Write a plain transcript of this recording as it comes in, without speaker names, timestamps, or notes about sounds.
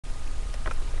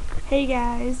Hey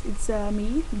guys, it's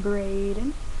me,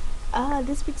 Braden.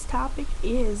 This week's topic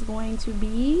is going to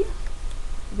be,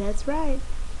 that's right,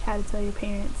 how to tell your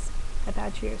parents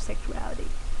about your sexuality.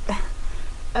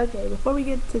 Okay, before we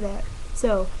get to that,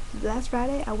 so last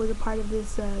Friday I was a part of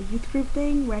this youth group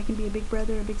thing where I can be a big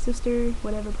brother or big sister,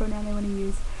 whatever pronoun they want to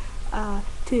use,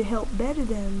 to help better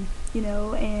them,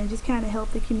 and just kind of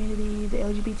help the community, the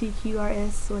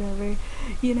LGBTQRS, whatever,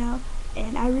 you know.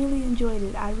 And I really enjoyed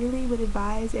it. I really would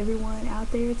advise everyone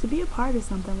out there to be a part of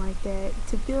something like that,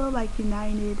 to feel like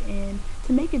united and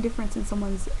to make a difference in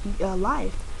someone's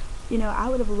life. I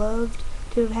would have loved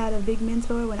to have had a big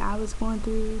mentor when I was going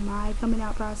through my coming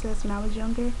out process when I was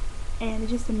younger, and it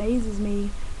just amazes me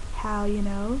how,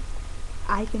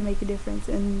 I can make a difference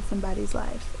in somebody's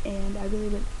life. And I really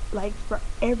would like for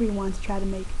everyone to try to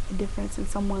make a difference in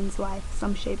someone's life,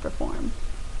 some shape or form.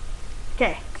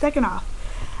 Okay, second off,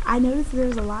 I noticed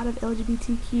there's a lot of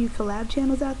LGBTQ collab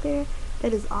channels out there.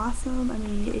 That is awesome. I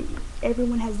mean,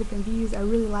 everyone has different views. I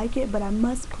really like it, but I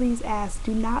must please ask,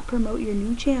 do not promote your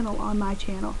new channel on my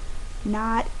channel.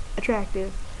 Not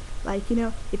attractive. Like,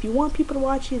 if you want people to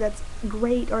watch you, that's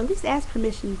great, or at least ask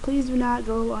permission. Please do not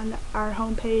go on our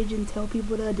homepage and tell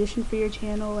people to audition for your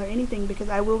channel or anything, because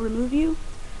I will remove you,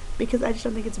 because I just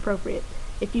don't think it's appropriate.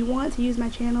 If you want to use my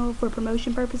channel for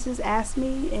promotion purposes, ask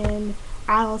me and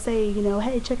I'll say,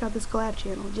 hey, check out this collab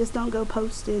channel. Just don't go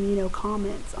posting,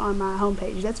 comments on my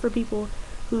homepage. That's for people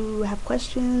who have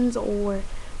questions or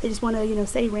they just want to,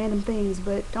 say random things,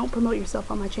 but don't promote yourself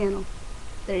on my channel.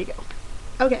 There you go.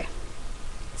 Okay.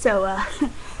 So,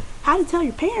 how to tell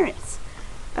your parents.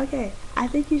 Okay, I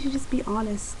think you should just be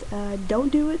honest.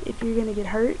 Don't do it if you're going to get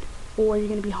hurt or you're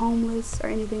going to be homeless or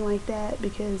anything like that,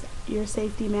 because your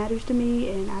safety matters to me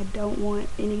and I don't want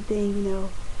anything,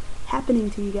 happening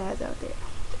to you guys out there,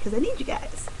 because I need you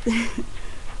guys.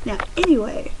 Now,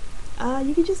 anyway,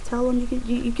 you can just tell them. You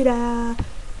could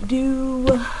do,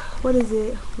 what is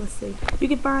it? Let's see. You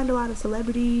could find a lot of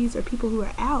celebrities or people who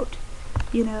are out,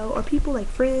 or people like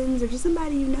friends or just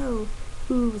somebody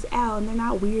who's out and they're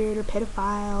not weird or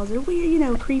pedophiles or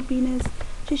weird, creepiness.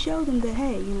 To show them that,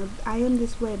 hey, I am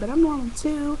this way, but I'm normal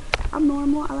too. I'm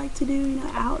normal. I like to do,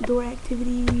 outdoor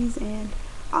activities and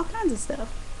all kinds of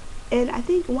stuff. And I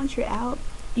think once you're out,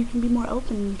 you can be more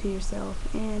open to yourself,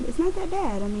 and it's not that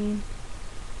bad. I mean,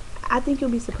 I think you'll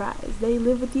be surprised. They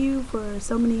live with you for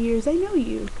so many years. They know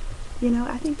you.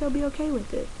 I think they'll be okay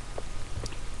with it.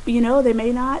 But, they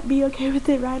may not be okay with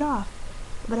it right off,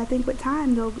 but I think with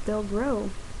time they'll grow.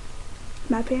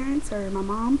 My parents or my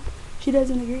mom, she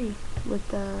doesn't agree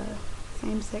with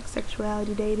same-sex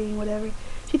sexuality, dating, whatever.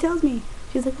 She tells me,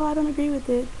 she's like, oh, I don't agree with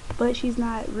it, but she's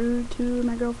not rude to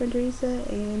my girlfriend Teresa,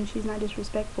 and she's not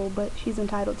disrespectful, but she's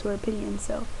entitled to her opinion.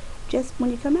 So just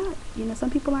when you come out, some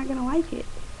people aren't going to like it.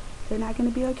 They're not going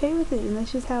to be okay with it, and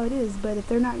that's just how it is. But if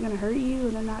they're not going to hurt you,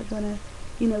 and they're not going to,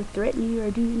 threaten you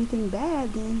or do anything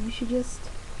bad, then you should just,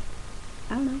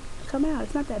 I don't know, come out.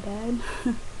 It's not that bad.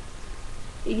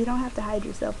 You don't have to hide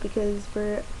yourself, because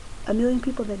for a million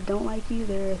people that don't like you,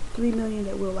 there are 3 million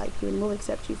that will like you and will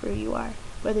accept you for who you are.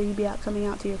 Whether you be out coming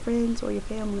out to your friends or your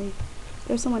family,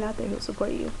 there's someone out there who will support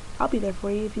you. I'll be there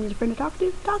for you. If you need a friend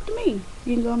to talk to me.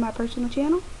 You can go on my personal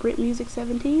channel,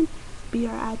 BritMusic17,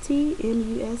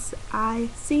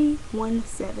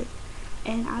 BritMusic17,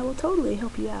 and I will totally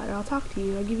help you out, or I'll talk to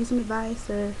you, or give you some advice,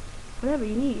 or whatever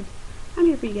you need. I'm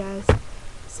here for you guys.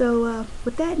 So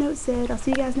with that note said, I'll see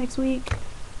you guys next week.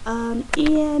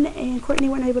 Ian and Courtney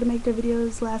weren't able to make their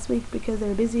videos last week because they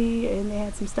were busy and they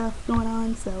had some stuff going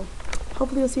on, so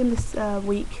hopefully you'll see them this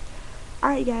week.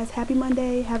 Alright guys, happy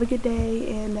Monday, have a good day,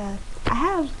 and I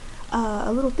have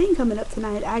a little thing coming up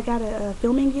tonight. I got a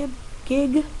filming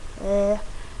gig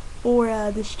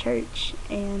for this church,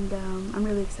 and I'm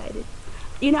really excited.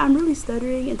 I'm really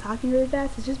stuttering and talking really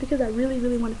fast. It's just because I really,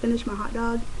 really want to finish my hot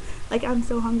dog. Like, I'm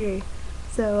so hungry.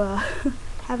 So,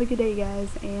 have a good day,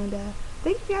 guys, and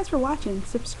thank you guys for watching.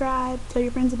 Subscribe, tell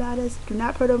your friends about us. Do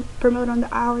not promote on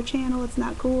our channel. It's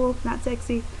not cool, not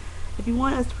sexy. If you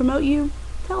want us to promote you,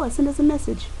 tell us, send us a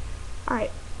message. Alright,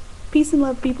 peace and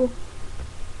love, people.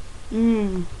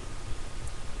 Food.